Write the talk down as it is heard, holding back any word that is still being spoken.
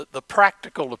the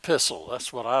practical epistle.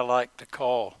 That's what I like to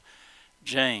call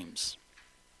James.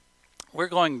 We're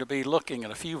going to be looking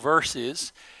at a few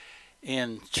verses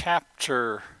in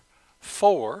chapter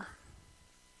 4,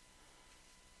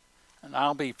 and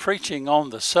I'll be preaching on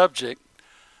the subject,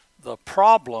 the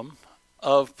problem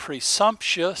of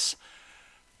presumptuous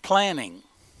planning.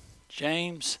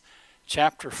 James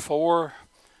chapter 4,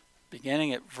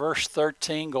 beginning at verse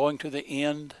 13, going to the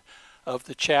end of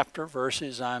the chapter,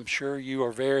 verses I'm sure you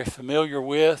are very familiar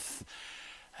with,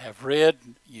 have read.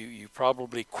 You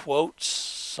probably quote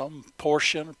some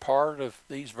portion, part of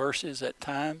these verses at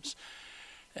times,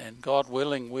 and God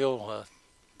willing, we'll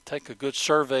take a good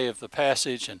survey of the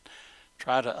passage and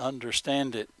try to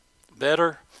understand it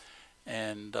better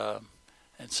and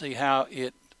see how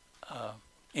it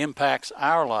impacts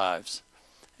our lives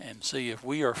and see if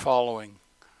we are following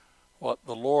what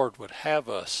the Lord would have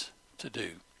us to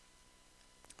do.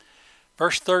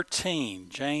 Verse 13,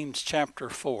 James chapter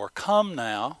 4, "Come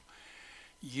now,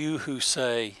 you who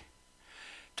say,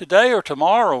 today or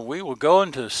tomorrow we will go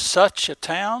into such and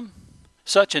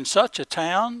such a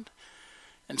town,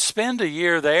 and spend a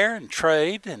year there and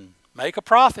trade and make a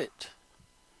profit.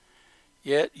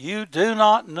 Yet you do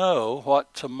not know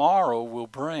what tomorrow will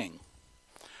bring.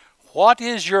 What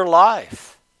is your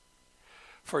life?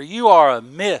 For you are a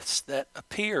mist that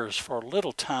appears for a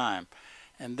little time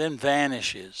and then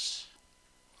vanishes.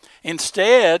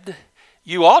 Instead,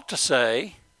 you ought to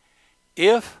say,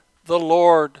 if the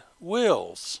Lord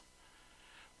wills,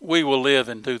 we will live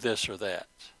and do this or that.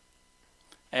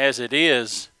 As it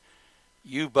is,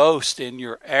 you boast in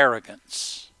your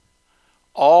arrogance.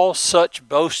 All such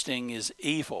boasting is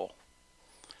evil.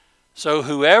 So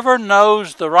whoever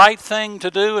knows the right thing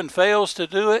to do and fails to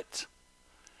do it,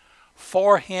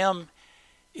 for him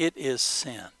it is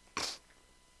sin."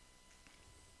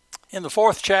 In the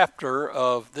 4th chapter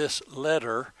of this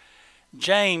letter,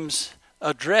 James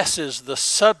addresses the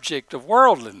subject of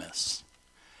worldliness.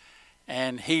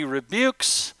 And he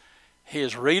rebukes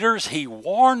his readers. He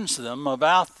warns them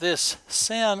about this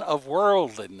sin of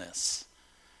worldliness.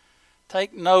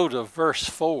 Take note of verse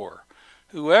 4.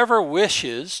 "Whoever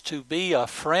wishes to be a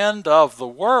friend of the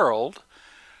world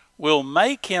will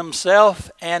make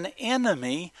himself an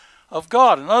enemy of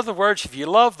God." In other words, if you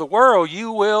love the world,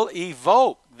 you will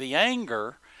evoke the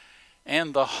anger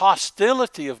and the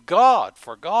hostility of God,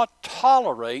 for God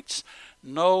tolerates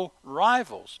no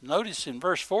rivals. Notice in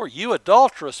verse 4, "You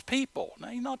adulterous people." Now,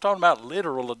 he's not talking about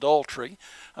literal adultery,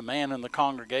 a man in the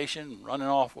congregation running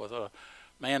off with a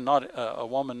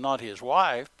woman not his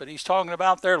wife, but he's talking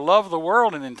about their love of the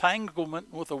world and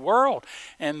entanglement with the world,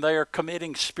 and they are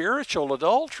committing spiritual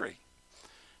adultery.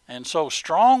 And so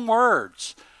strong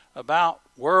words about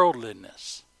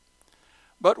worldliness.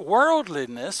 But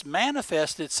worldliness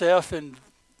manifests itself in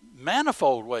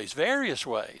manifold ways, various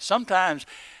ways. Sometimes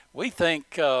we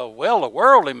think, a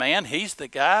worldly man, he's the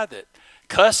guy that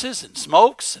cusses and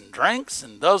smokes and drinks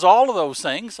and does all of those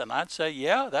things. And I'd say,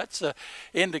 yeah, that's an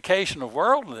indication of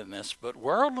worldliness. But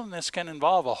worldliness can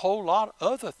involve a whole lot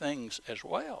of other things as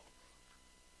well.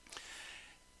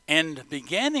 And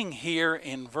beginning here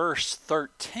in verse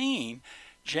 13,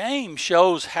 James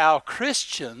shows how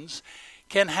Christians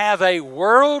can have a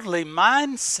worldly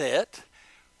mindset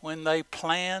when they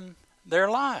plan their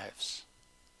lives.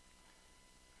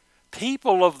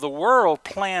 People of the world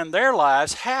plan their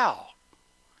lives how?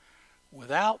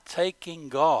 Without taking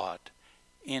God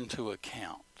into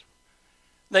account.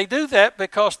 They do that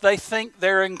because they think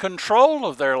they're in control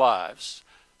of their lives.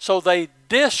 So they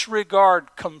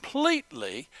disregard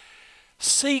completely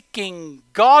seeking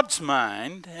God's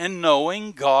mind and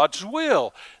knowing God's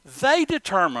will. They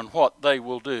determine what they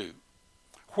will do,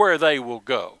 where they will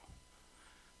go.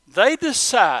 They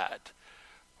decide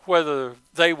whether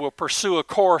they will pursue a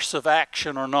course of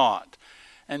action or not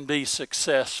and be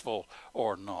successful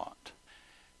or not.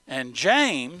 And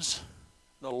James,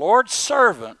 the Lord's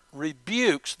servant,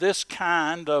 rebukes this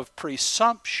kind of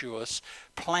presumptuous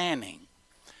planning.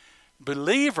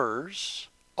 Believers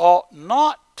ought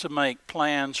not to make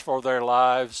plans for their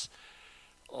lives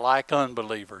like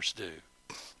unbelievers do.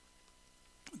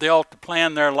 They ought to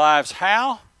plan their lives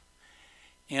how?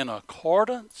 In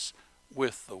accordance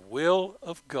with the will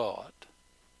of God.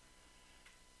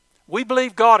 We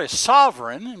believe God is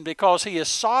sovereign, and because He is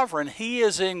sovereign, He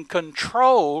is in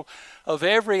control of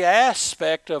every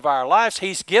aspect of our lives.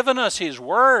 He's given us His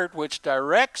Word, which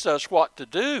directs us what to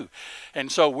do. And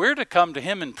so we're to come to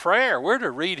Him in prayer. We're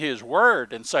to read His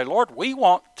Word and say, Lord, we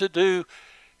want to do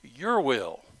Your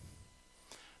will.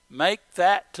 Make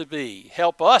that to be,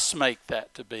 help us make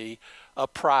that to be a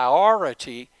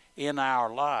priority in our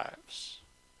lives.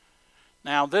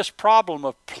 Now, this problem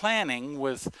of planning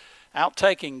without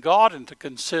taking God into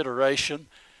consideration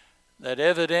that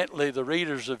evidently the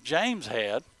readers of James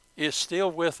had is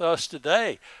still with us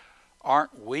today.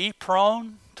 Aren't we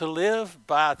prone to live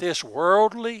by this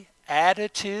worldly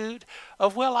attitude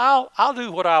of, well, I'll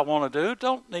do what I want to do.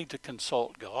 Don't need to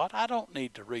consult God. I don't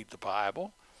need to read the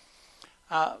Bible.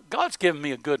 God's given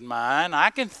me a good mind. I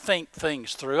can think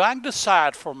things through. I can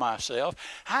decide for myself.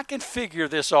 I can figure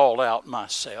this all out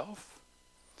myself.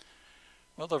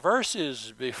 Well, the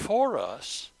verses before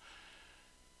us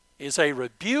is a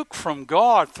rebuke from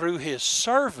God through his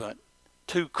servant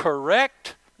to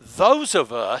correct those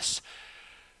of us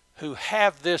who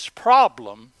have this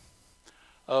problem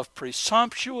of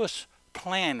presumptuous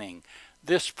planning,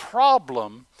 this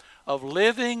problem of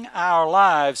living our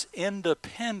lives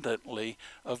independently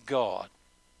of God.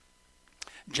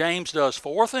 James does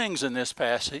 4 things in this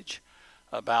passage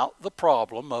about the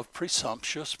problem of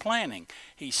presumptuous planning.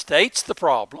 He states the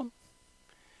problem.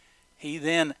 He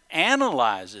then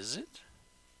analyzes it.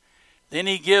 Then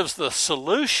he gives the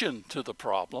solution to the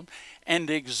problem and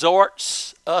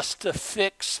exhorts us to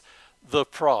fix the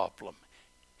problem.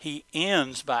 He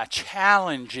ends by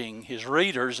challenging his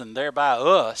readers and thereby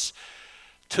us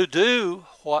to do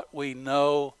what we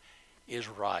know is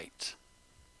right.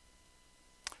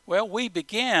 Well, we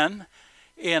begin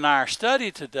in our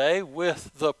study today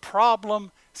with the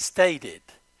problem stated.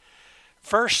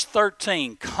 Verse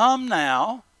 13, come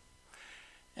now,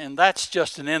 and that's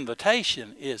just an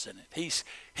invitation, isn't it?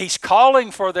 He's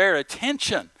calling for their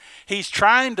attention. He's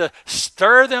trying to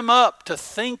stir them up to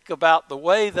think about the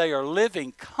way they are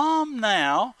living. Come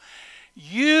now,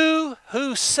 you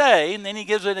who say, and then he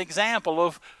gives an example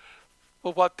of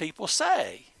what people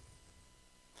say.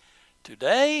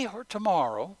 Today or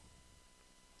tomorrow,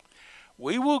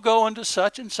 we will go into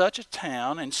such and such a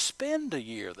town and spend a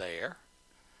year there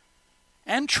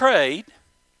and trade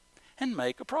and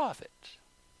make a profit.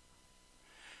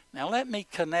 Now let me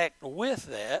connect with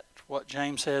that what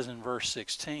James says in verse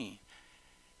 16.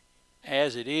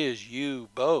 As it is, you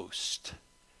boast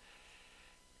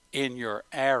in your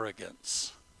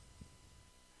arrogance.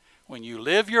 When you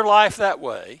live your life that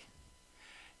way,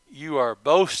 you are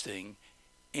boasting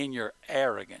in your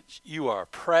arrogance. You are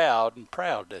proud and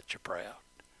proud that you're proud.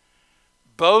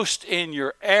 Boast in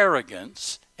your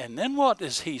arrogance. And then what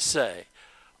does he say?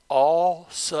 All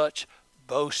such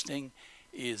boasting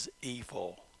is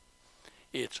evil.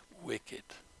 It's wicked.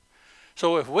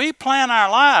 So if we plan our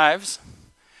lives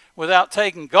without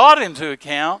taking God into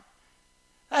account,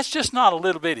 that's just not a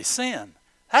little bitty sin.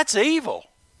 That's evil.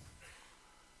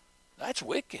 That's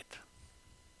wicked.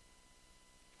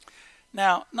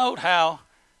 Now, note how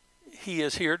he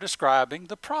is here describing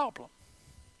the problem.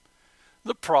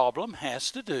 The problem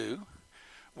has to do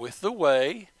with the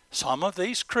way some of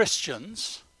these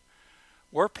Christians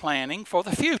were planning for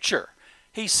the future.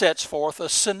 He sets forth a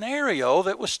scenario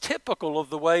that was typical of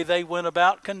the way they went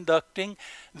about conducting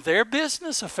their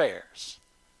business affairs.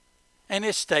 And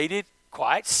it's stated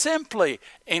quite simply,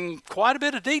 in quite a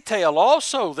bit of detail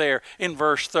also there in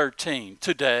verse 13.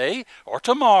 Today or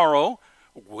tomorrow,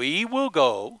 we will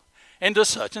go into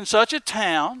such and such a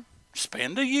town,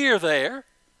 spend a year there,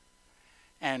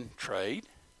 and trade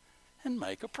and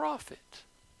make a profit.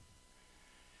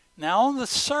 Now, on the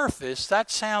surface,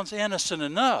 that sounds innocent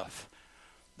enough.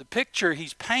 The picture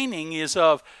he's painting is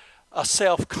of a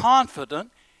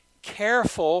self-confident,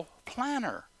 careful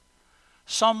planner.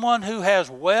 Someone who has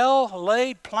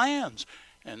well-laid plans.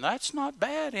 And that's not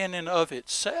bad in and of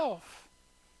itself.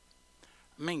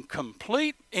 I mean,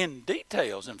 complete in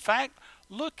details. In fact,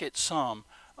 look at some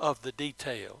of the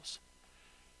details.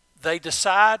 They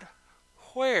decide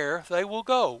where they will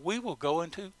go. We will go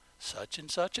into such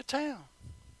and such a town.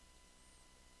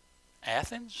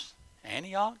 Athens,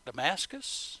 Antioch,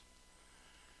 Damascus.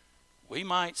 We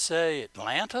might say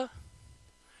Atlanta.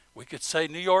 We could say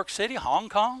New York City, Hong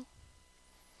Kong.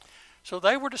 So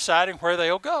they were deciding where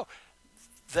they'll go.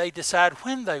 They decide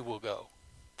when they will go.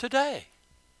 Today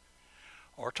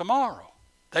or tomorrow.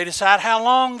 They decide how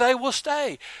long they will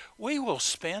stay. We will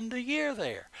spend a year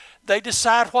there. They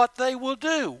decide what they will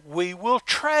do. We will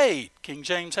trade. King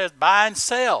James says buy and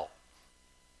sell.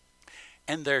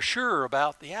 And they're sure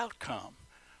about the outcome.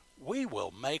 We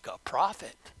will make a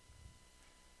profit.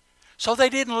 So they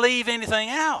didn't leave anything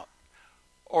out,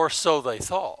 or so they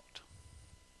thought.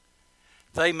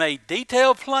 They made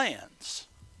detailed plans.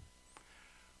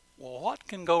 Well, what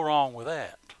can go wrong with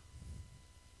that?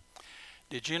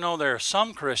 Did you know there are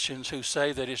some Christians who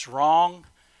say that it's wrong?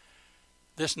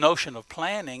 This notion of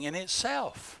planning in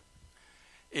itself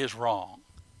is wrong.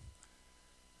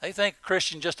 They think a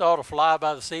Christian just ought to fly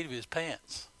by the seat of his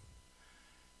pants.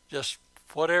 just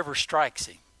whatever strikes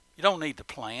him. You don't need to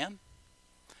plan.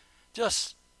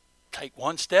 Just take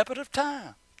one step at a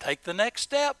time. Take the next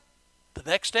step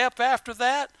after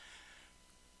that.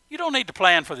 You don't need to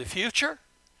plan for the future.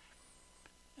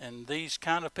 And these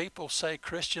kind of people say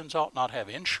Christians ought not have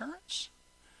insurance.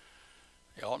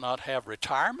 They ought not have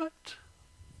retirement.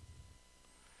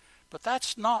 But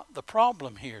that's not the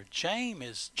problem here.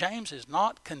 James is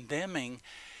not condemning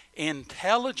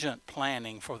intelligent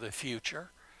planning for the future.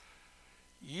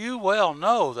 You well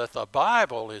know that the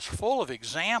Bible is full of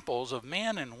examples of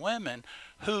men and women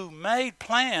who made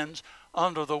plans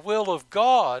under the will of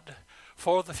God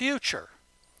for the future.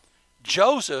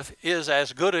 Joseph is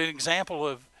as good an example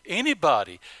of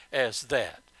anybody as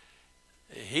that.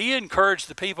 He encouraged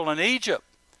the people in Egypt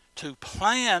to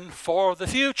plan for the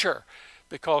future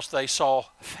because they saw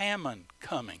famine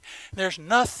coming. There's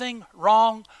nothing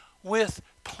wrong with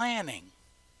planning.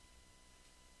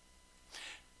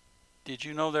 Did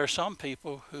you know there are some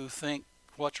people who think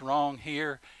what's wrong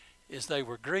here is they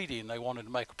were greedy and they wanted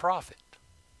to make a profit?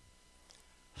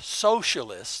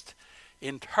 Socialist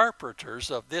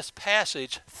interpreters of this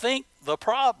passage think the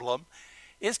problem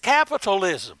is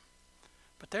capitalism.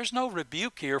 But there's no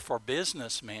rebuke here for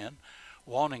businessmen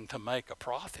wanting to make a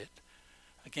profit.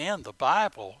 Again, the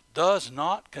Bible does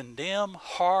not condemn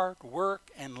hard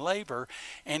work and labor,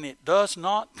 and it does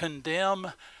not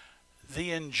condemn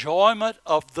the enjoyment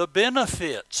of the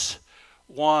benefits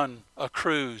one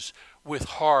accrues with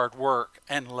hard work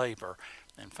and labor.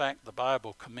 In fact, the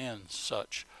Bible commends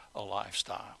such a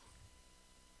lifestyle.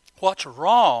 What's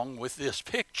wrong with this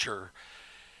picture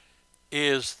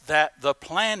is that the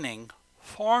planning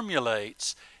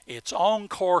formulates its own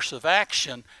course of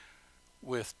action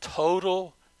with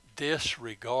total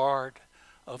disregard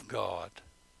of God.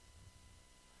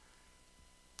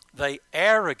 They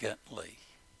arrogantly,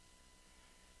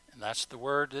 and that's the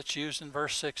word that's used in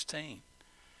verse 16,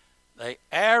 they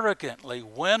arrogantly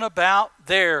went about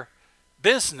their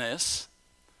business,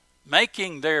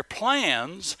 making their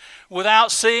plans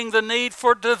without seeing the need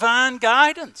for divine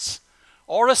guidance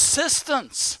or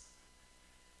assistance.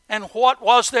 And what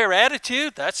was their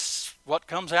attitude? That's what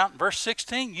comes out in verse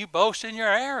 16. You boast in your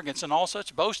arrogance, and all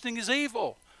such boasting is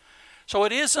evil. So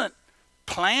it isn't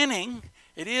planning,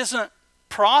 it isn't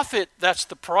profit that's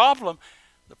the problem.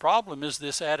 The problem is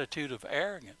this attitude of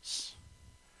arrogance.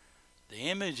 The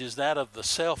image is that of the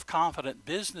self-confident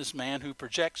businessman who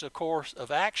projects a course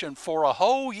of action for a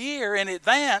whole year in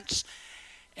advance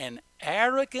and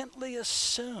arrogantly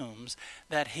assumes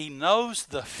that he knows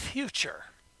the future,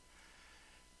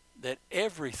 that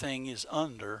everything is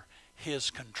under his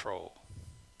control.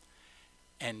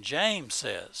 And James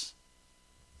says,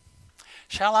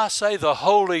 shall I say the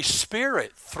Holy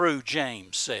Spirit through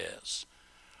James says,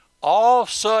 all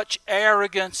such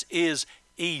arrogance is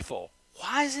evil.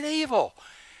 Why is it evil?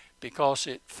 Because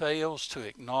it fails to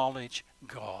acknowledge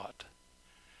God.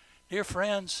 Dear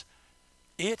friends,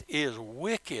 it is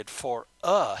wicked for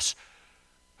us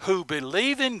who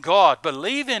believe in God,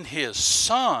 believe in His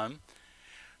Son,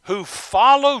 who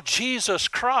follow Jesus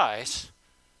Christ,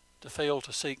 to fail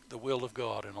to seek the will of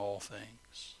God in all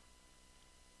things.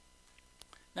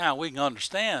 Now, we can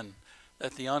understand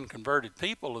that the unconverted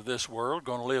people of this world are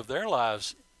going to live their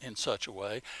lives in such a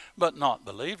way, but not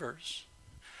believers.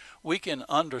 We can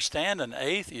understand an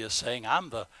atheist saying, I'm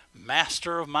the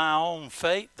master of my own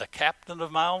fate, the captain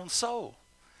of my own soul.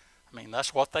 I mean,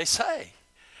 that's what they say.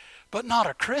 But not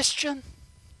a Christian.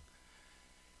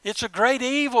 It's a great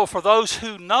evil for those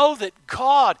who know that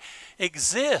God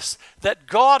exists, that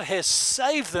God has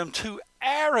saved them, to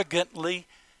arrogantly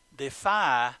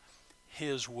defy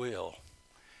His will.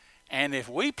 And if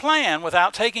we plan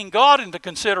without taking God into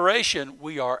consideration,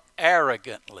 we are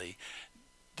arrogantly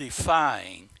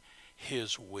defying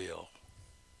His will.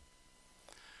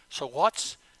 So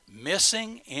what's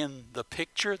missing in the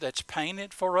picture that's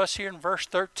painted for us here in verse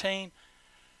 13?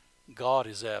 God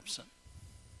is absent.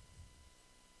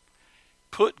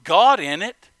 Put God in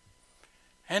it,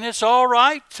 and it's all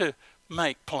right to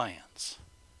make plans.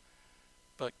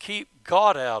 But keep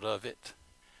God out of it,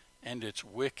 and it's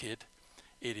wicked.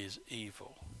 It is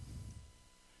evil.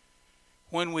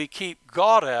 When we keep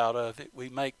God out of it, we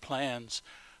make plans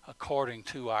according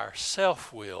to our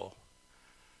self-will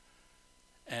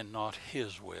and not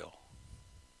His will.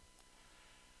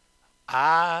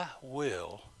 I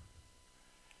will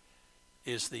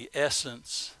is the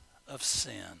essence of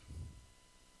sin.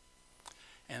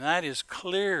 And that is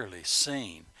clearly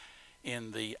seen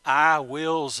in the I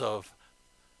wills of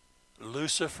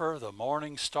Lucifer, the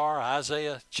morning star,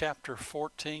 Isaiah chapter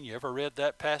 14. You ever read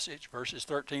that passage, verses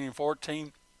 13 and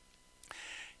 14?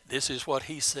 This is what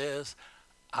he says,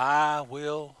 I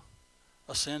will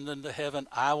ascend into heaven.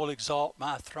 I will exalt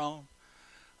my throne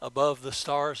above the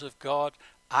stars of God.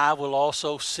 I will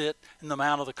also sit in the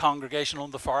mount of the congregation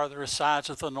on the farthest sides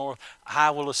of the north. I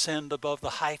will ascend above the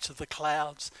heights of the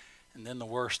clouds. And then the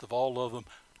worst of all of them,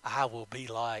 I will be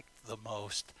like the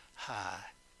Most High.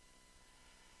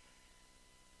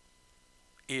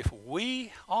 If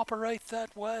we operate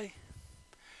that way,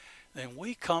 then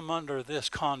we come under this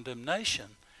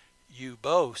condemnation. You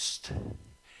boast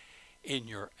in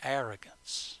your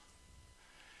arrogance.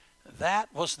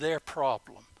 That was their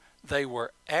problem. They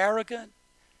were arrogant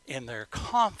in their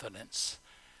confidence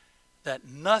that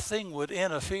nothing would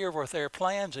interfere with their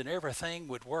plans and everything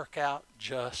would work out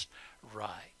just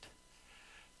right.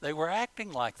 They were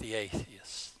acting like the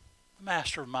atheists, the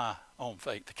master of my own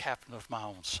fate, the captain of my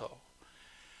own soul.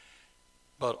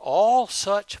 But all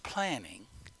such planning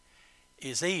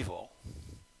is evil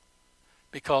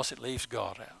because it leaves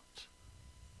God out.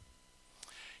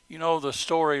 You know the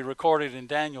story recorded in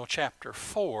Daniel chapter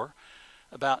 4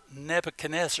 about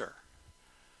Nebuchadnezzar,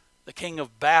 the king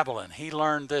of Babylon. He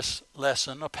learned this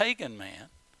lesson, a pagan man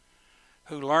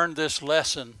who learned this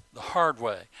lesson the hard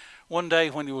way. One day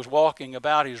when he was walking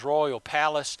about his royal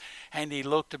palace and he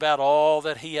looked about all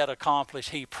that he had accomplished,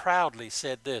 he proudly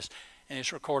said this, and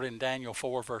it's recorded in Daniel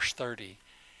 4 verse 30.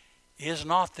 Is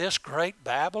not this great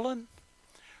Babylon,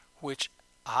 which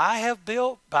I have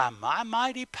built by my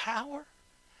mighty power,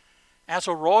 as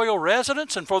a royal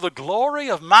residence and for the glory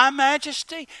of my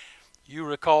majesty? You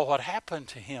recall what happened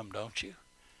to him, don't you?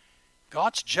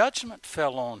 God's judgment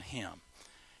fell on him.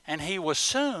 And he was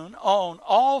soon on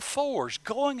all fours,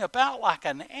 going about like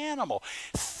an animal,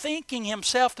 thinking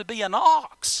himself to be an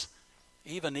ox,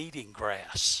 even eating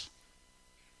grass.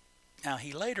 Now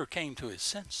he later came to his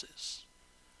senses.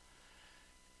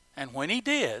 And when he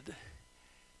did,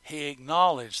 he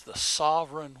acknowledged the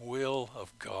sovereign will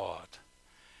of God.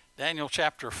 Daniel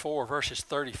chapter 4, verses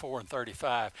 34 and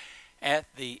 35. At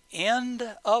the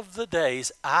end of the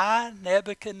days, I,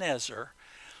 Nebuchadnezzar,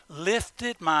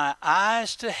 lifted my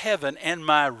eyes to heaven, and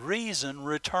my reason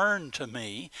returned to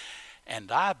me.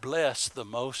 And I blessed the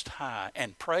Most High,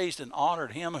 and praised and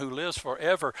honored him who lives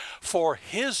forever. For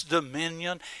his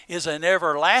dominion is an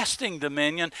everlasting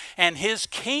dominion, and his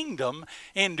kingdom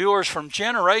endures from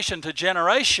generation to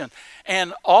generation.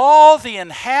 And all the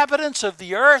inhabitants of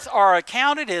the earth are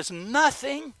accounted as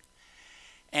nothing.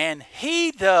 And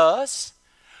he does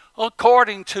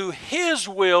according to his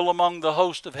will among the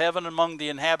host of heaven, among the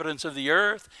inhabitants of the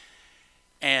earth.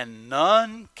 And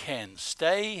none can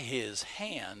stay his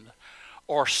hand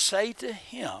or say to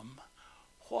him,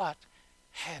 what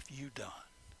have you done?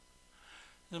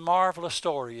 It's a marvelous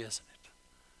story, isn't it?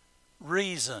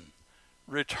 Reason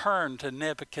returned to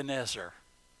Nebuchadnezzar,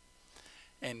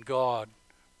 and God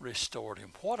restored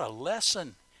him. What a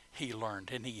lesson he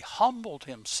learned, and he humbled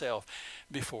himself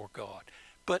before God.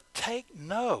 But take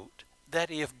note that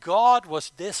if God was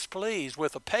displeased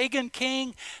with a pagan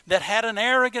king that had an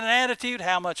arrogant attitude,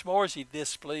 how much more is he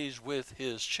displeased with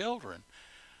his children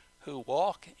who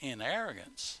walk in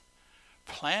arrogance,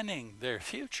 planning their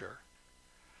future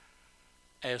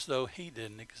as though he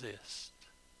didn't exist.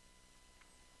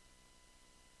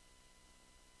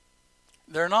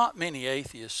 There are not many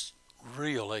atheists,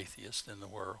 real atheists in the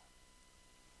world.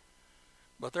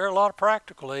 But there are a lot of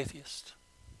practical atheists.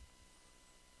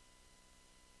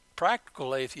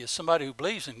 Practical atheist, somebody who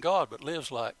believes in God but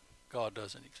lives like God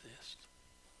doesn't exist.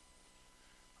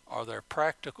 Are there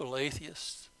practical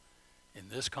atheists in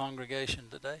this congregation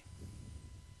today?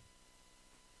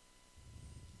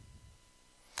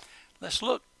 Let's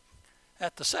look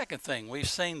at the second thing. We've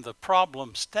seen the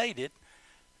problem stated.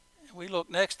 We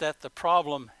look next at the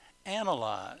problem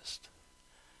analyzed.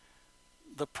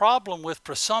 The problem with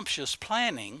presumptuous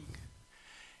planning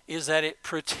is that it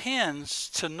pretends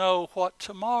to know what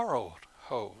tomorrow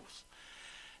holds.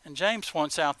 And James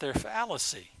points out their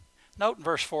fallacy. Note in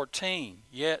verse 14,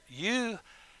 yet you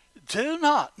do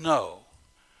not know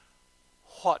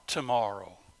what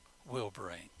tomorrow will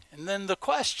bring. And then the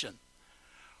question,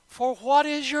 for what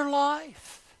is your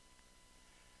life?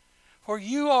 For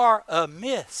you are a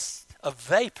mist, a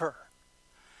vapor,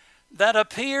 that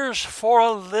appears for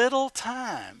a little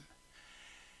time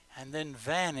and then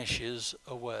vanishes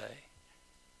away.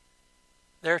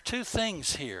 There are two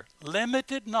things here: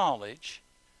 limited knowledge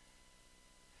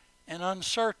and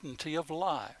uncertainty of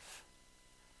life.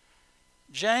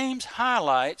 James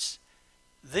highlights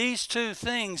these two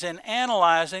things in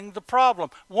analyzing the problem.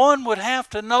 One would have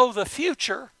to know the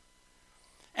future,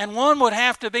 and one would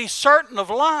have to be certain of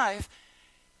life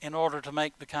in order to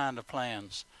make the kind of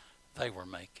plans they were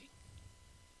making.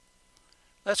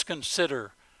 Let's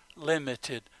consider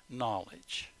limited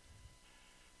knowledge.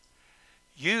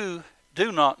 You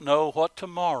do not know what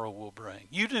tomorrow will bring.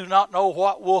 You do not know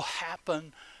what will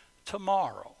happen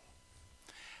tomorrow.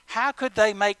 How could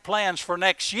they make plans for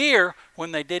next year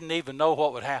when they didn't even know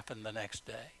what would happen the next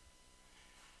day?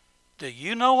 Do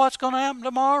you know what's going to happen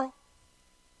tomorrow?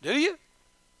 Do you?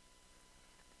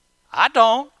 I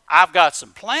don't. I've got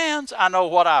some plans. I know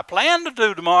what I plan to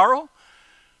do tomorrow,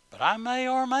 but I may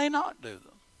or may not do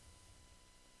them.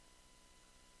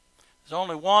 There's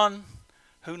only one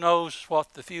who knows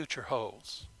what the future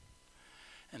holds,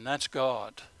 and that's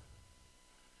God.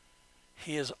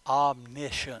 He is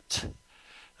omniscient.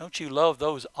 Don't you love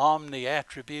those omni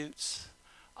attributes?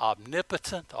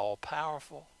 Omnipotent,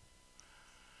 all-powerful,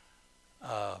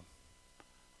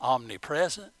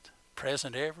 omnipresent,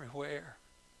 present everywhere,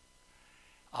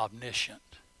 omniscient,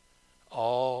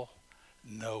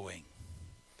 all-knowing.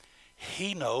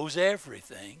 He knows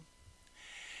everything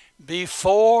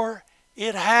before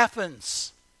it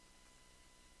happens.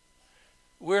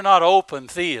 We're not open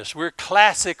theists. We're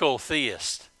classical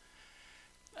theists.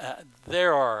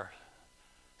 There are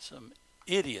some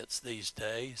idiots these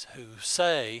days who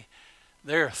say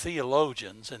they're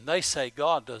theologians and they say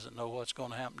God doesn't know what's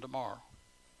going to happen tomorrow.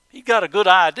 He's got a good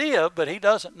idea, but he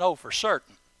doesn't know for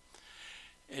certain.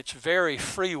 It's very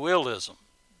free willism,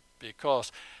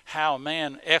 because how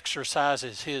man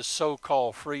exercises his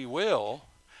so-called free will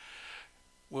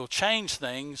change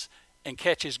things and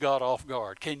catches God off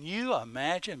guard. Can you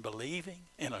imagine believing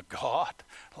in a God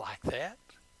like that?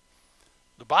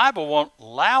 The Bible won't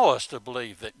allow us to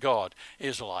believe that God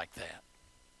is like that.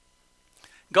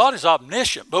 God is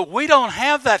omniscient, but we don't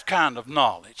have that kind of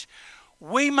knowledge.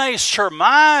 We may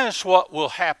surmise what will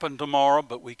happen tomorrow,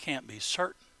 but we can't be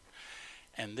certain.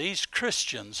 And these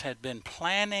Christians had been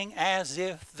planning as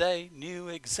if they knew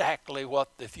exactly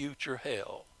what the future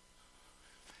held.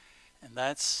 And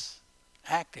that's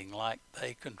acting like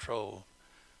they control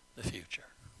the future.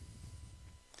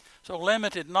 So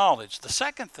limited knowledge. The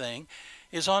second thing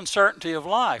is uncertainty of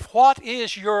life. What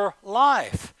is your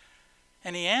life?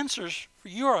 And he answers,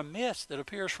 you are a mist that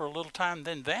appears for a little time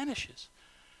then vanishes.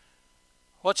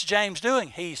 What's James doing?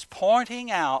 He's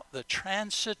pointing out the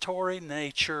transitory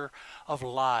nature of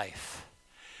life.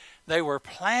 They were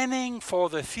planning for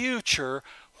the future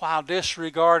while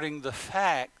disregarding the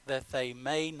fact that they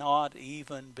may not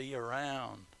even be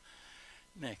around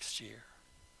next year.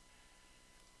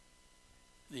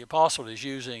 The apostle is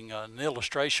using an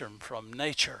illustration from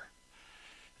nature.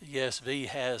 The ESV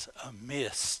has a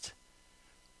mist.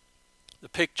 The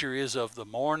picture is of the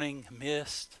morning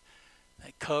mist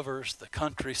that covers the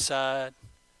countryside,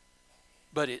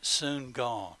 but it's soon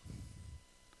gone.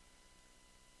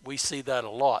 We see that a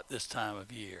lot this time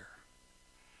of year.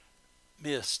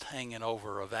 Mist hanging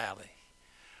over a valley,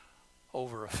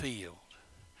 over a field.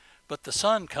 But the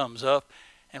sun comes up,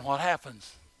 and what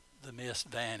happens? The mist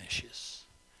vanishes.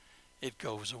 It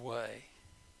goes away.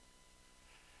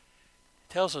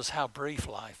 It tells us how brief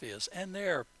life is, and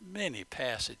there are many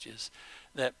passages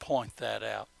that point that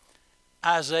out.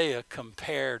 Isaiah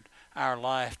compared our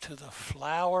life to the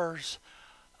flowers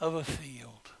of a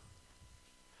field.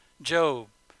 Job,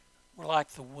 we're like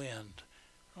the wind,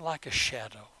 we're like a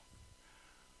shadow.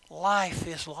 Life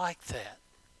is like that.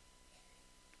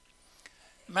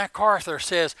 MacArthur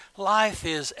says life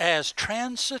is as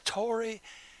transitory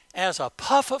as a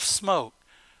puff of smoke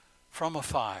from a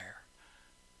fire,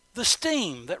 the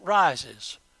steam that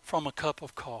rises from a cup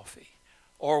of coffee,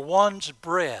 or one's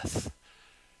breath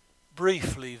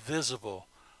briefly visible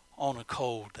on a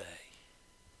cold day.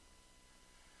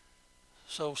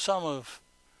 So some of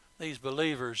these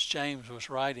believers James was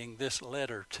writing this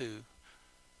letter to,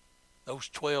 those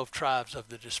 12 tribes of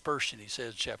the dispersion, he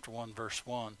says, chapter 1, verse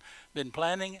 1, been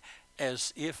planning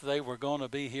as if they were going to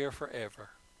be here forever.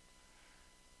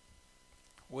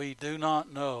 We do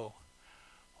not know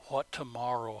what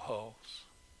tomorrow holds.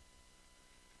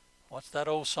 What's that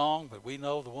old song? But we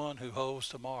know the one who holds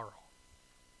tomorrow.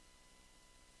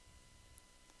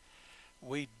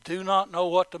 We do not know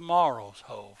what tomorrows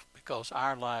hold because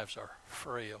our lives are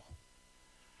frail.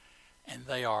 And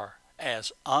they are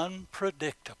as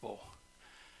unpredictable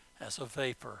as a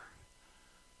vapor,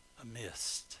 a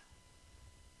mist.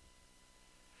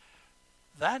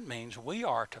 That means we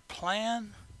are to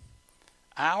plan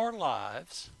our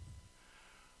lives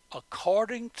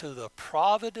according to the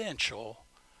providential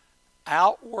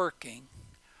outworking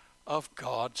of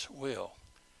God's will.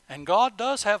 And God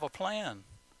does have a plan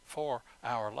for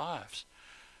our lives.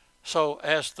 So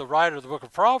as the writer of the book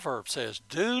of Proverbs says,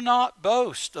 do not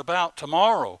boast about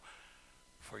tomorrow,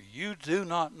 for you do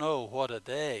not know what a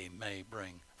day may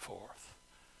bring forth.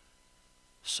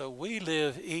 So we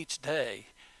live each day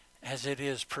as it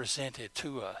is presented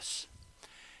to us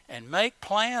and make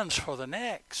plans for the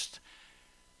next,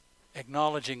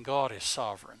 acknowledging God is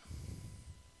sovereign.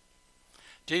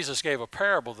 Jesus gave a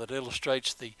parable that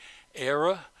illustrates the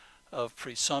era of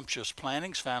presumptuous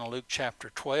plannings found in Luke chapter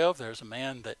 12. There's a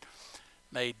man that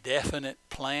made definite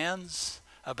plans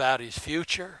about his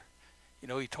future. You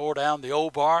know, he tore down the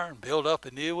old barn, built up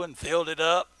a new one, filled it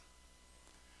up.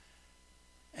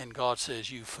 And God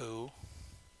says, "You fool."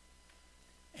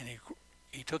 And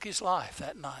he took his life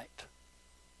that night.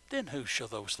 Then whose shall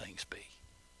those things be?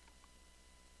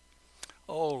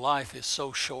 Oh, life is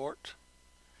so short.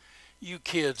 You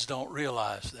kids don't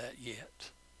realize that yet.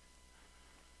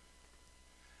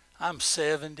 I'm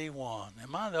 71.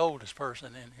 Am I the oldest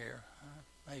person in here?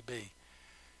 Maybe.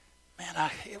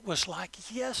 Man, it was like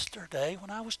yesterday when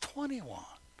I was 21.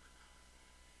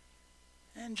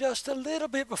 And just a little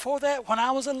bit before that when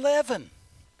I was 11.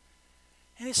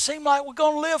 And it seemed like we're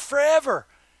going to live forever.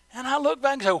 And I look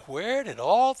back and say, where did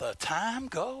all the time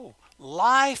go?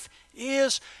 Life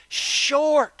is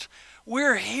short.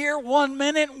 We're here one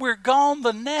minute, we're gone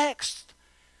the next.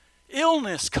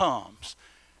 Illness comes.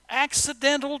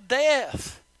 Accidental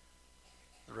death.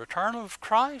 The return of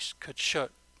Christ could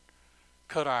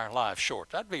cut our life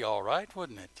short. That'd be all right,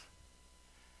 wouldn't it?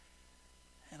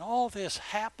 And all this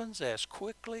happens as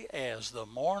quickly as the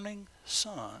morning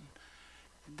sun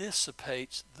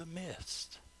dissipates the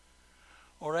mist,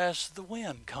 or as the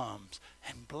wind comes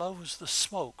and blows the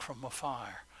smoke from a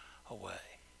fire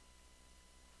away.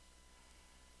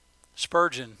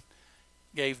 Spurgeon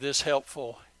gave this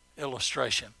helpful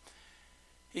illustration.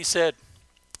 He said,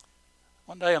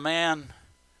 one day a man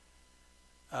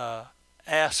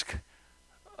asked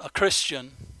a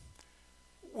Christian,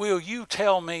 "Will you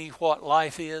tell me what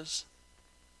life is?"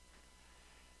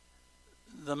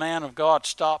 The man of God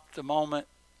stopped a moment,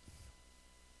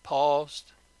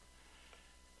 paused,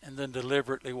 and then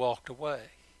deliberately walked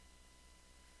away.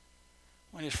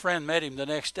 When his friend met him the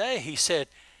next day, he said,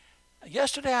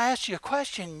 "Yesterday I asked you a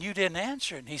question and you didn't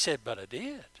answer it." And he said, "But I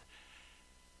did."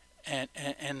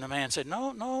 And the man said,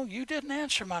 No, you didn't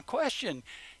answer my question.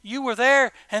 You were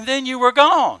there and then you were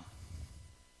gone.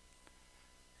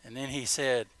 And then he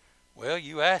said, "Well,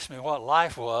 you asked me what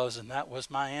life was and that was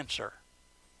my answer.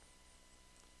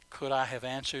 Could I have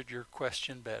answered your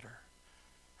question better?"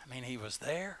 I mean, he was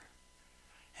there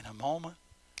in a moment,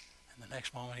 and the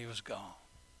next moment he was gone.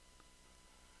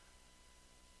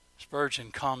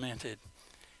 Spurgeon commented,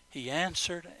 "He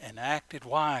answered and acted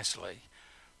wisely,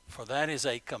 for that is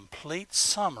a complete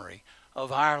summary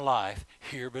of our life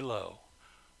here below.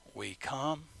 We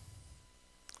come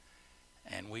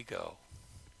and we go."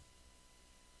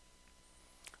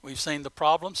 We've seen the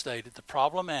problem stated, the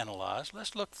problem analyzed.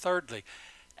 Let's look thirdly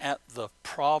at the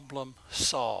problem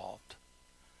solved.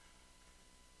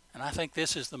 And I think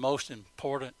this is the most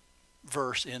important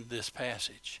verse in this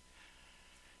passage.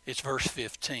 It's verse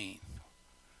 15.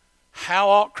 How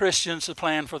ought Christians to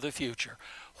plan for the future?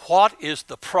 What is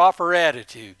the proper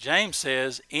attitude? James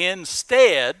says,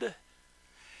 instead,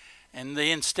 and the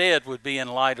instead would be in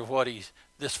light of what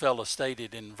this fellow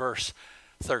stated in verse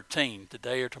 13.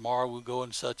 Today or tomorrow we'll go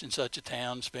in such and such a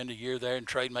town, spend a year there and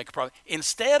trade, make a profit.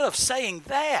 Instead of saying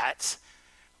that,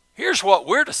 here's what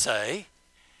we're to say.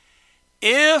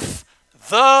 If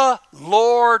the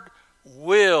Lord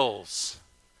wills,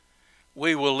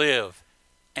 we will live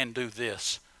and do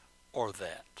this or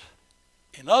that.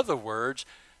 In other words,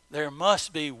 there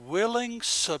must be willing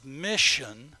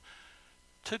submission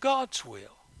to God's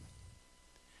will.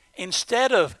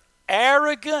 Instead of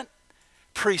arrogant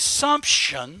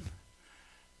presumption,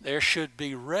 there should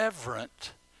be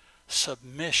reverent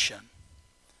submission.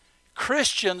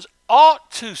 Christians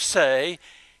ought to say,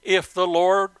 if the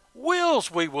Lord wills,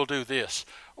 we will do this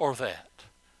or that.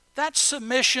 That's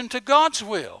submission to God's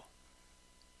will.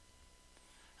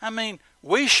 I mean,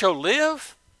 we shall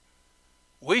live,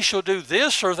 we shall do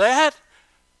this or that.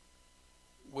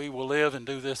 We will live and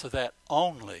do this or that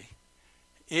only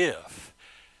if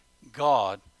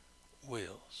God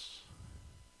wills.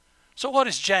 So what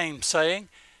is James saying?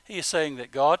 He is saying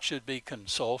that God should be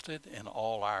consulted in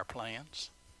all our plans.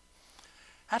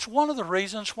 That's one of the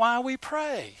reasons why we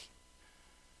pray.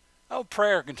 Oh,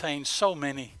 prayer contains so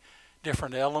many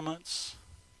different elements.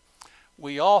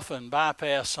 We often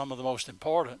bypass some of the most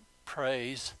important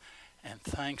praise and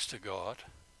thanks to God.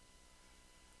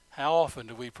 How often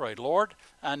do we pray, "Lord,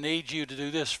 I need you to do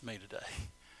this for me today,"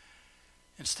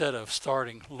 instead of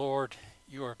starting, "Lord,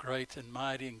 you are great and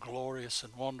mighty and glorious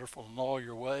and wonderful in all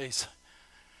your ways.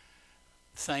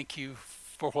 Thank you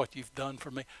for what you've done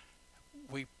for me."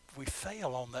 We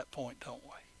fail on that point, don't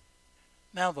we?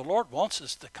 Now the Lord wants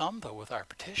us to come, though, with our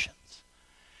petitions.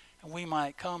 And we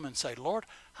might come and say, Lord,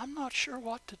 I'm not sure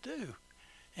what to do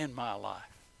in my life.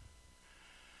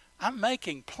 I'm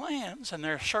making plans, and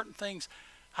there are certain things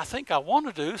I think I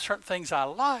want to do, certain things I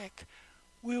like.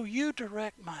 Will you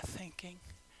direct my thinking?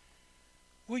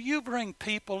 Will you bring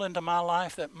people into my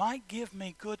life that might give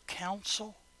me good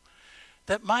counsel,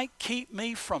 that might keep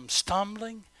me from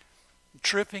stumbling,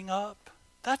 tripping up?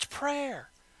 That's prayer.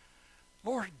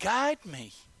 Lord, guide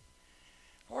me.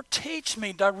 Lord, teach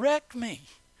me, direct me,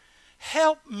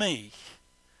 help me.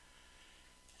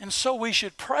 And so we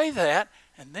should pray that,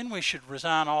 and then we should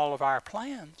resign all of our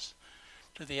plans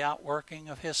to the outworking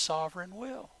of His sovereign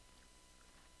will.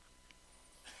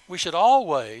 We should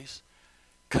always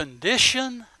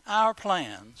condition our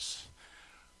plans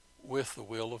with the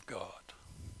will of God.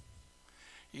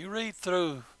 You read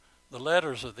through the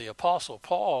letters of the Apostle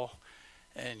Paul,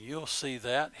 and you'll see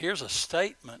that. Here's a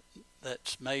statement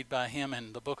that's made by him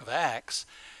in the book of Acts,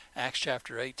 Acts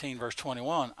chapter 18, verse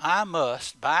 21. I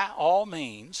must, by all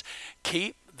means,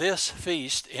 keep this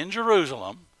feast in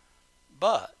Jerusalem,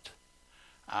 but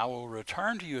I will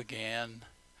return to you again,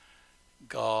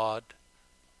 God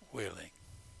willing.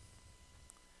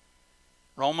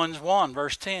 Romans 1,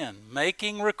 verse 10,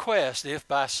 making request, if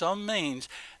by some means,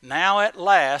 now at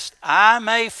last, I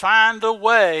may find a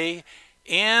way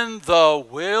in the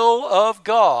will of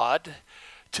God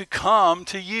to come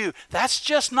to you. That's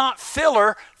just not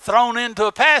filler thrown into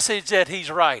a passage that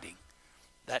he's writing.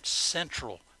 That's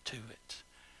central to it.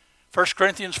 1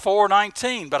 Corinthians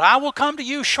 4:19, but I will come to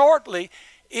you shortly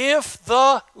if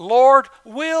the Lord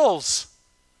wills.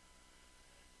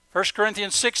 1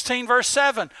 Corinthians 16, verse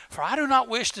 7, for I do not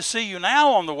wish to see you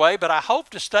now on the way, but I hope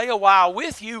to stay a while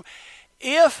with you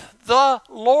if the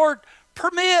Lord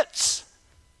permits.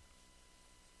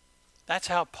 That's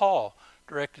how Paul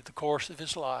directed the course of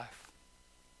his life.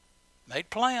 Made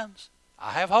plans.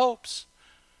 I have hopes.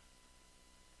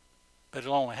 But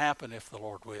it'll only happen if the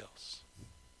Lord wills.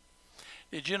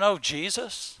 Did you know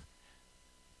Jesus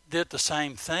did the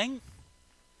same thing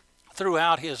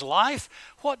throughout his life?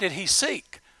 What did he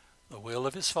seek? The will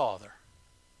of his Father.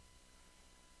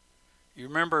 You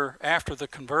remember after the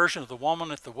conversion of the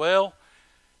woman at the well,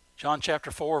 John chapter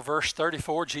 4, verse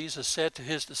 34, Jesus said to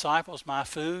his disciples, my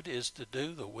food is to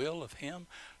do the will of him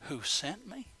who sent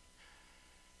me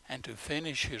and to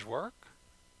finish his work.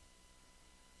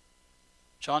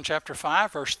 John chapter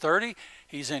 5, verse 30,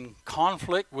 he's in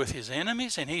conflict with his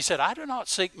enemies, and he said, I do not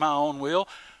seek my own will,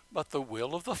 but the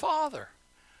will of the Father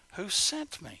who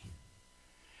sent me.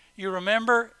 You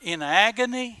remember in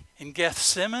agony in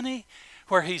Gethsemane,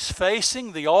 where he's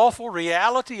facing the awful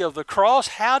reality of the cross,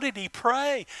 how did he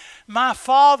pray? My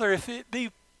Father, if it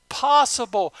be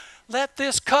possible, let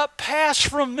this cup pass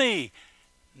from me.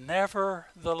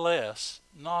 Nevertheless,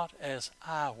 not as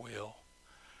I will,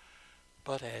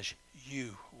 but as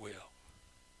you will.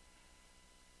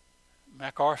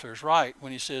 MacArthur's right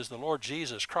when he says the Lord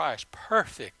Jesus Christ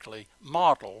perfectly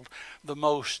modeled the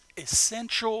most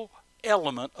essential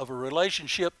element of a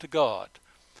relationship to God,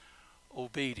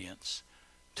 obedience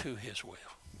to his will.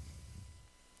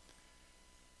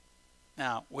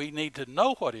 Now, we need to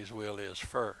know what his will is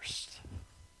first.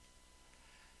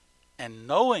 And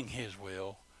knowing his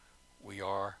will, we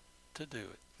are to do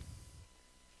it.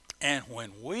 And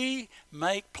when we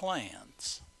make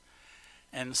plans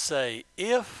and say,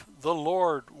 if the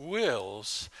Lord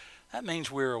wills, that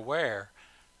means we're aware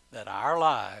that our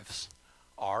lives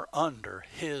are under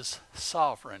his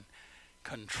sovereign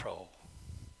control.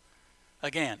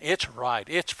 Again, it's right,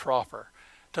 it's proper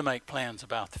to make plans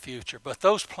about the future, but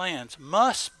those plans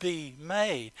must be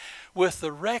made with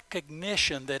the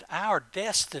recognition that our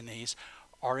destinies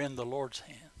are in the Lord's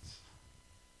hands.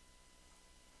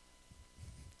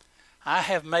 I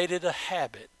have made it a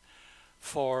habit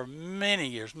for many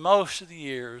years, most of the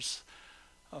years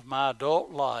of my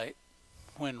adult life,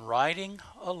 when writing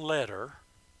a letter,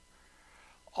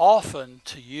 often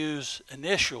to use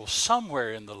initials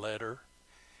somewhere in the letter,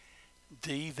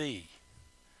 DV.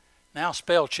 Now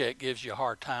spell check gives you a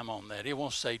hard time on that. It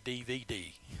won't say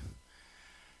DVD.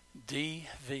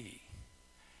 DV.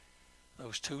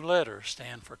 Those two letters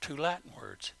stand for two Latin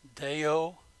words,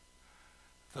 Deo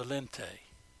Volente.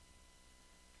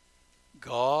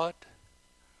 God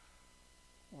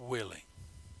willing.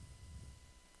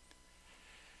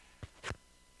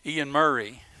 Ian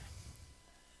Murray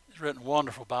has written a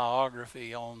wonderful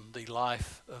biography on the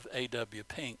life of A.W.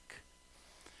 Pink.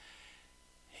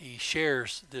 He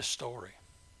shares this story.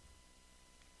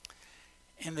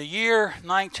 In the year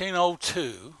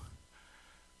 1902,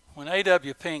 when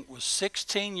A.W. Pink was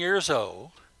 16 years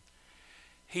old,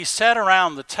 he sat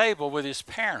around the table with his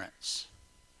parents.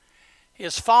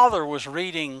 His father was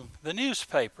reading the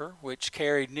newspaper, which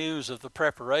carried news of the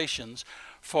preparations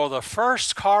for the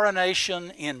first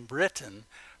coronation in Britain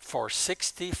for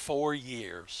 64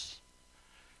 years.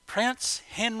 Prince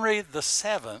Edward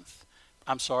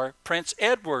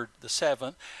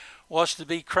VII was to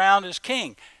be crowned as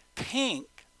king. Pink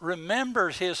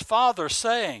remembers his father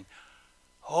saying,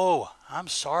 "Oh, I'm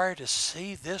sorry to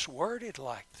see this worded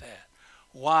like that.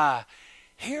 Why,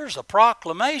 here's a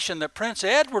proclamation that Prince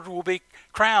Edward will be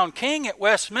crowned king at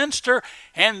Westminster,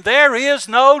 and there is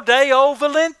no Deo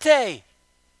Volente,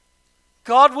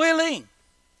 God willing."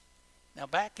 Now,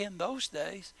 back in those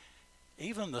days,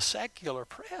 even the secular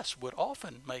press would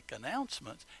often make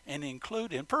announcements and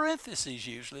include in parentheses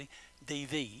usually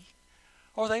DV,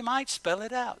 or they might spell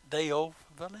it out, Deo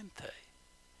Volente.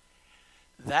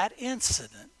 That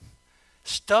incident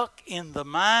stuck in the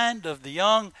mind of the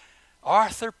young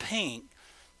Arthur Pink,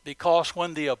 because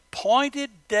when the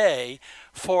appointed day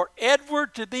for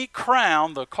Edward to be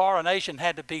crowned, the coronation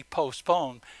had to be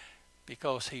postponed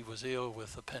because he was ill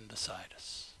with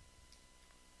appendicitis.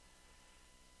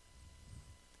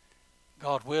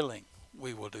 God willing,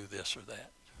 we will do this or that.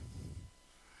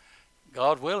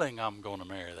 God willing, I'm going to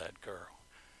marry that girl.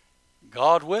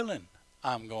 God willing,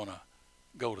 I'm going to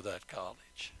go to that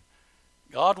college.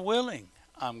 God willing,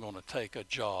 I'm going to take a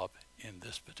job in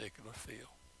this particular field.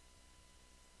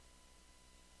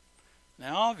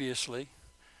 Now, obviously,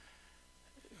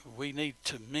 we need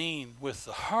to mean with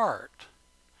the heart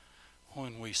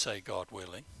when we say God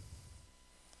willing.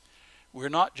 We're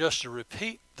not just to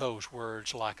repeat those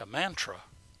words like a mantra.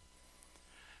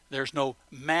 There's no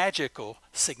magical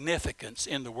significance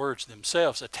in the words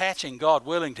themselves. Attaching God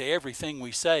willing to everything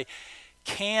we say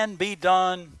can be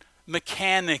done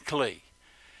mechanically.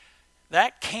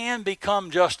 That can become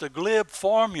just a glib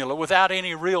formula without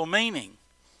any real meaning.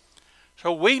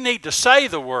 So we need to say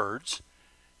the words.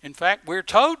 In fact, we're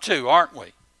told to, aren't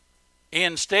we?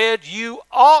 Instead, you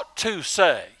ought to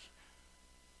say.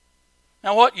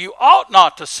 Now, what you ought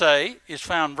not to say is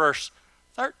found in verse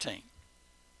 13.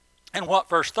 And what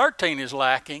verse 13 is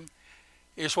lacking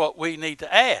is what we need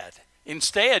to add.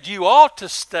 Instead, you ought to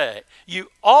say,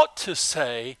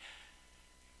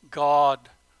 God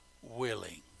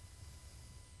willing.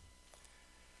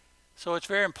 So it's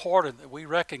very important that we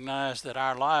recognize that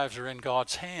our lives are in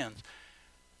God's hands,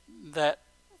 that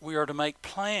we are to make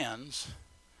plans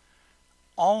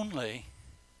only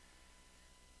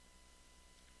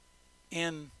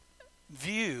in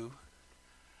view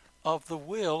of the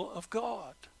will of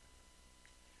God.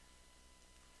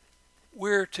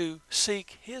 We're to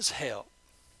seek His help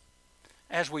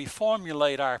as we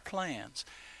formulate our plans,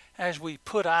 as we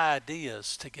put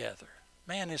ideas together.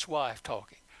 Man and his wife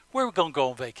talking. Where are we going to go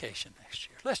on vacation next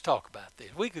year? Let's talk about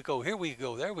this. We could go here, we could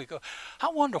go there, we could go. I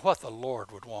wonder what the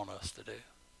Lord would want us to do.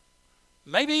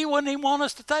 Maybe He wouldn't even want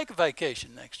us to take a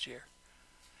vacation next year.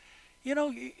 You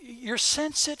know, you're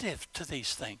sensitive to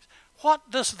these things. What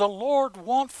does the Lord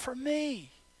want for me?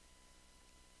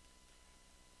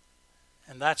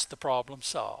 And that's the problem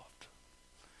solved.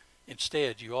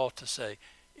 Instead, you ought to say,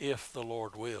 if the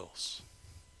Lord wills,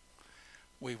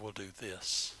 we will do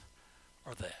this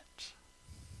or that.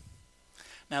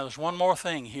 Now, there's one more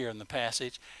thing here in the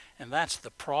passage, and that's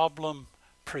the problem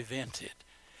prevented.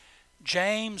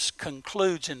 James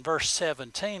concludes in verse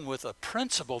 17 with a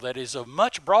principle that is of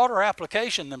much broader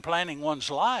application than planning one's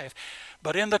life,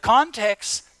 but in the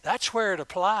context, that's where it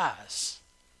applies.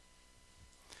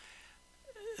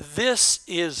 This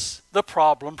is the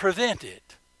problem prevented.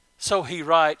 So he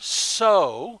writes,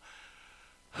 so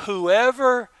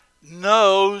whoever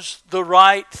knows the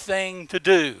right thing to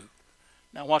do.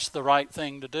 Now, what's the right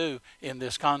thing to do in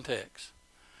this context?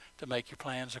 To make your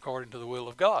plans according to the will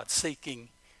of God, seeking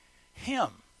Him.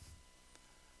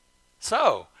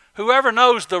 So, whoever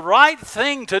knows the right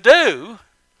thing to do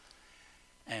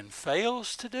and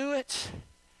fails to do it,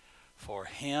 for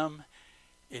him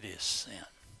it is sin.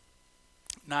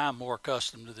 Now I'm more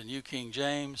accustomed to the New King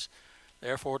James.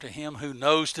 Therefore, to him who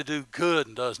knows to do good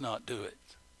and does not do it,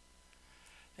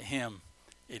 to him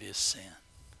it is sin.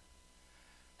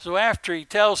 So after he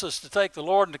tells us to take the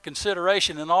Lord into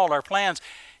consideration in all our plans,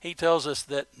 he tells us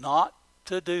that not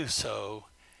to do so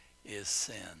is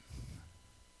sin.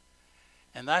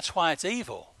 And that's why it's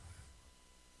evil.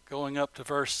 Going up to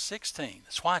verse 16.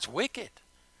 That's why it's wicked.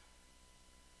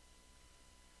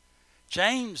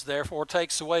 James, therefore,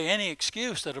 takes away any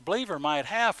excuse that a believer might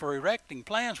have for erecting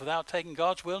plans without taking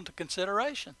God's will into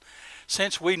consideration.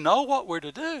 Since we know what we're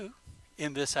to do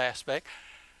in this aspect,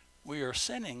 we are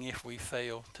sinning if we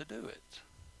fail to do it.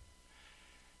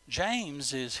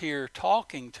 James is here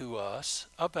talking to us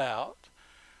about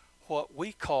what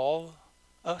we call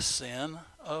a sin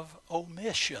of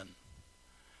omission.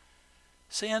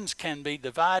 Sins can be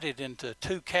divided into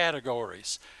two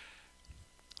categories: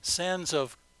 sins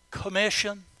of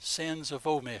commission, sins of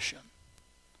omission.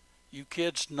 You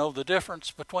kids know the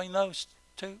difference between those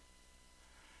two?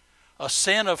 A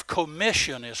sin of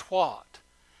commission is what?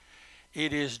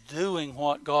 It is doing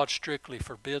what God strictly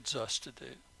forbids us to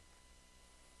do.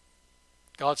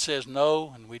 God says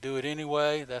no, and we do it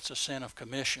anyway. That's a sin of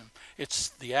commission. It's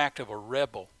the act of a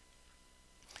rebel.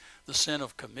 The sin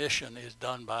of commission is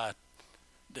done by a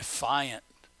defiant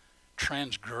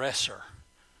transgressor.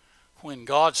 When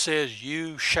God says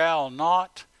you shall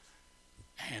not,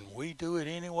 and we do it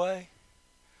anyway,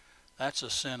 that's a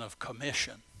sin of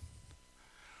commission.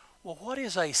 Well, what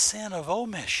is a sin of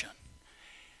omission?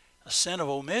 A sin of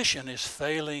omission is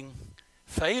failing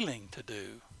to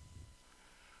do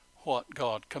what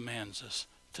God commands us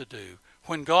to do.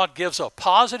 When God gives a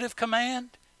positive command,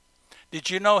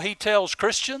 did you know He tells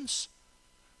Christians,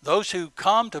 those who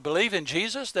come to believe in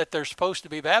Jesus, that they're supposed to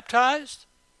be baptized?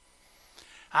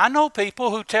 I know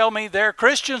people who tell me they're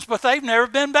Christians, but they've never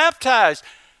been baptized.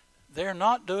 They're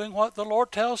not doing what the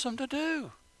Lord tells them to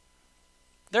do.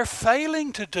 They're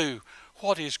failing to do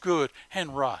what is good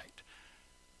and right.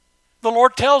 The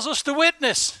Lord tells us to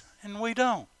witness, and we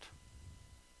don't.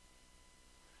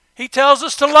 He tells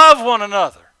us to love one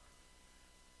another,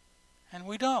 and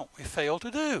we don't. We fail to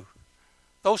do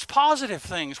those positive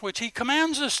things which He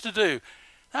commands us to do.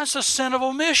 That's a sin of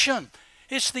omission.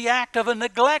 It's the act of a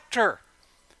neglecter.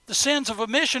 The sins of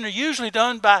omission are usually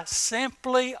done by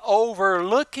simply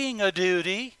overlooking a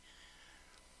duty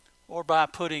or by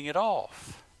putting it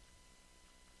off.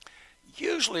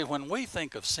 Usually when we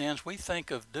think of sins, we think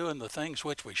of doing the things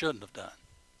which we shouldn't have done.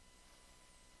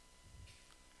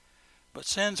 But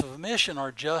sins of omission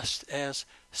are just as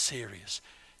serious.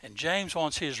 And James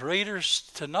wants his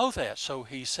readers to know that. So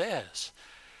he says,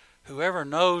 whoever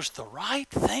knows the right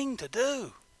thing to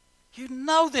do, you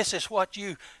know this is what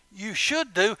you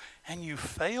should do, and you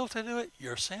fail to do it,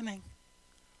 you're sinning.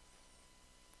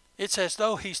 It's as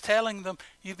though he's telling them,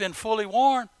 you've been fully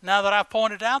warned. Now that I've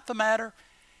pointed out the matter,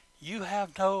 you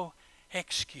have no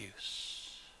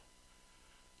excuse.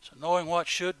 So knowing what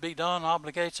should be done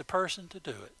obligates a person to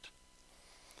do it.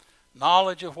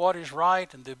 Knowledge of what is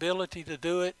right and the ability to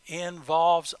do it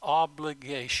involves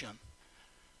obligation.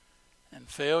 And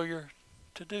failure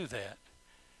to do that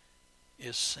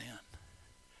is sin.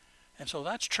 And so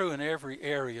that's true in every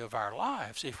area of our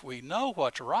lives. If we know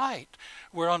what's right,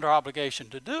 we're under obligation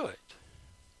to do it.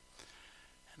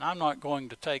 And I'm not going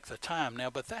to take the time now,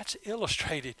 but that's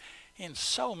illustrated in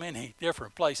so many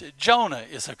different places. Jonah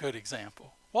is a good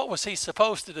example. What was he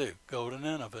supposed to do? Go to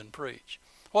Nineveh and preach.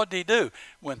 What did he do?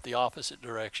 Went the opposite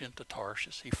direction to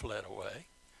Tarshish. He fled away.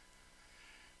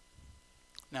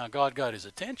 Now God got his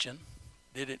attention.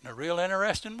 Did it in a real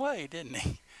interesting way, didn't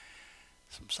he?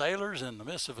 Some sailors in the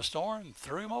midst of a storm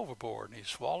threw him overboard, and he's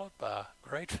swallowed by a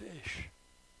great fish.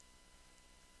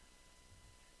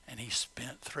 And he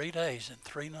spent 3 days and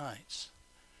 3 nights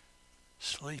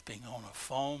sleeping on a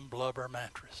foam blubber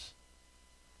mattress.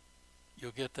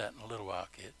 You'll get that in a little while,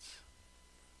 kids.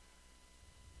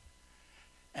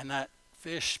 And that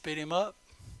fish spit him up,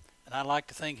 and I like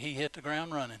to think he hit the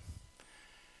ground running.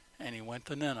 And he went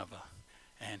to Nineveh,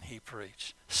 and he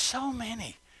preached. So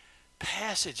many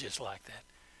passages like that.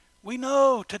 We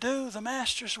know to do the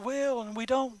Master's will, and we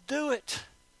don't do it.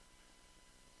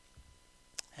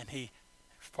 And he,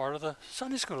 part of the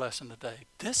Sunday school lesson today,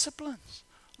 disciplines.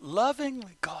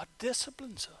 Lovingly, God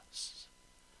disciplines us.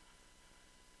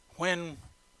 When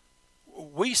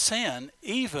we sin,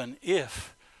 even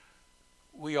if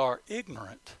we are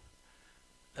ignorant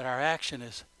that our action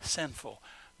is sinful,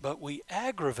 but we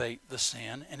aggravate the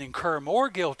sin and incur more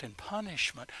guilt and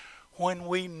punishment when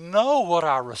we know what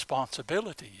our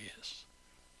responsibility is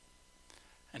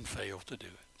and fail to do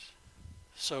it.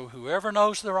 So whoever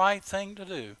knows the right thing to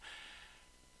do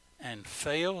and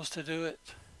fails to do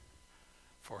it,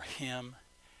 for him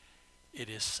it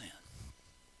is sin.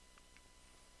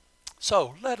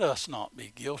 So let us not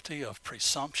be guilty of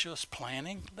presumptuous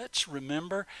planning. Let's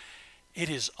remember it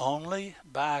is only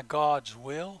by God's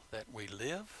will that we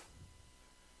live.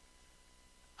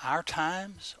 Our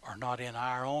times are not in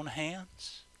our own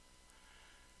hands.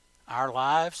 Our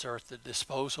lives are at the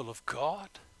disposal of God.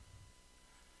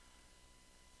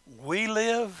 We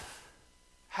live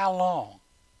how long?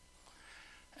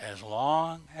 As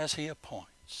long as He appoints.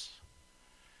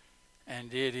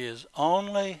 And it is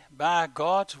only by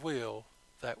God's will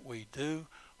that we do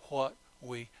what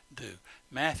we do.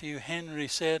 Matthew Henry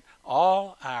said,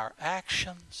 all our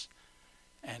actions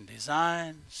and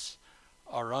designs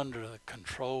are under the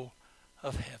control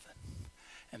of heaven.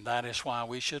 And that is why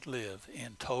we should live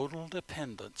in total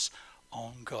dependence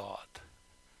on God.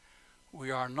 We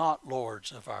are not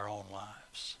lords of our own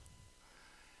lives.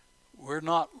 We're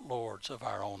not lords of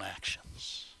our own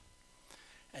actions.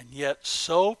 And yet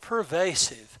so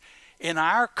pervasive in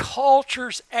our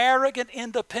culture's arrogant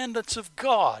independence of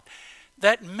God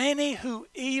that many who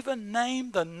even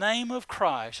name the name of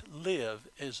Christ live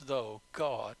as though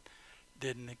God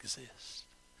didn't exist.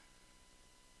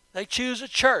 They choose a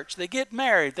church, they get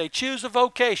married, they choose a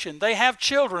vocation, they have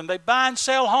children, they buy and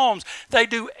sell homes, they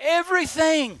do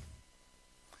everything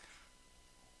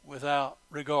without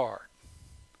regard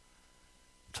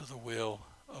to the will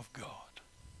of God.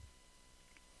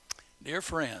 Dear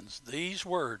friends, these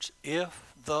words,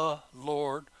 if the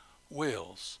Lord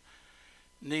wills,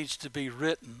 needs to be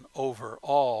written over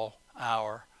all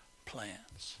our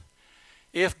plans.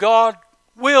 If God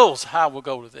wills, I will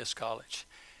go to this college.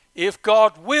 If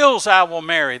God wills, I will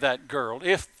marry that girl.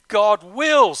 If God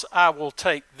wills, I will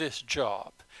take this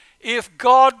job. If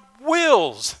God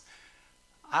wills,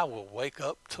 I will wake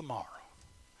up tomorrow.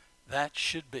 That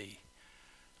should be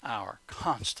our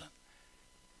constant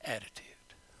attitude.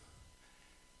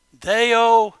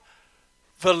 Deo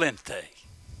volente.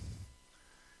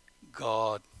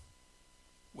 God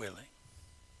willing.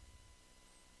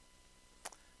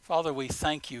 Father, we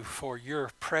thank you for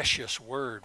your precious word.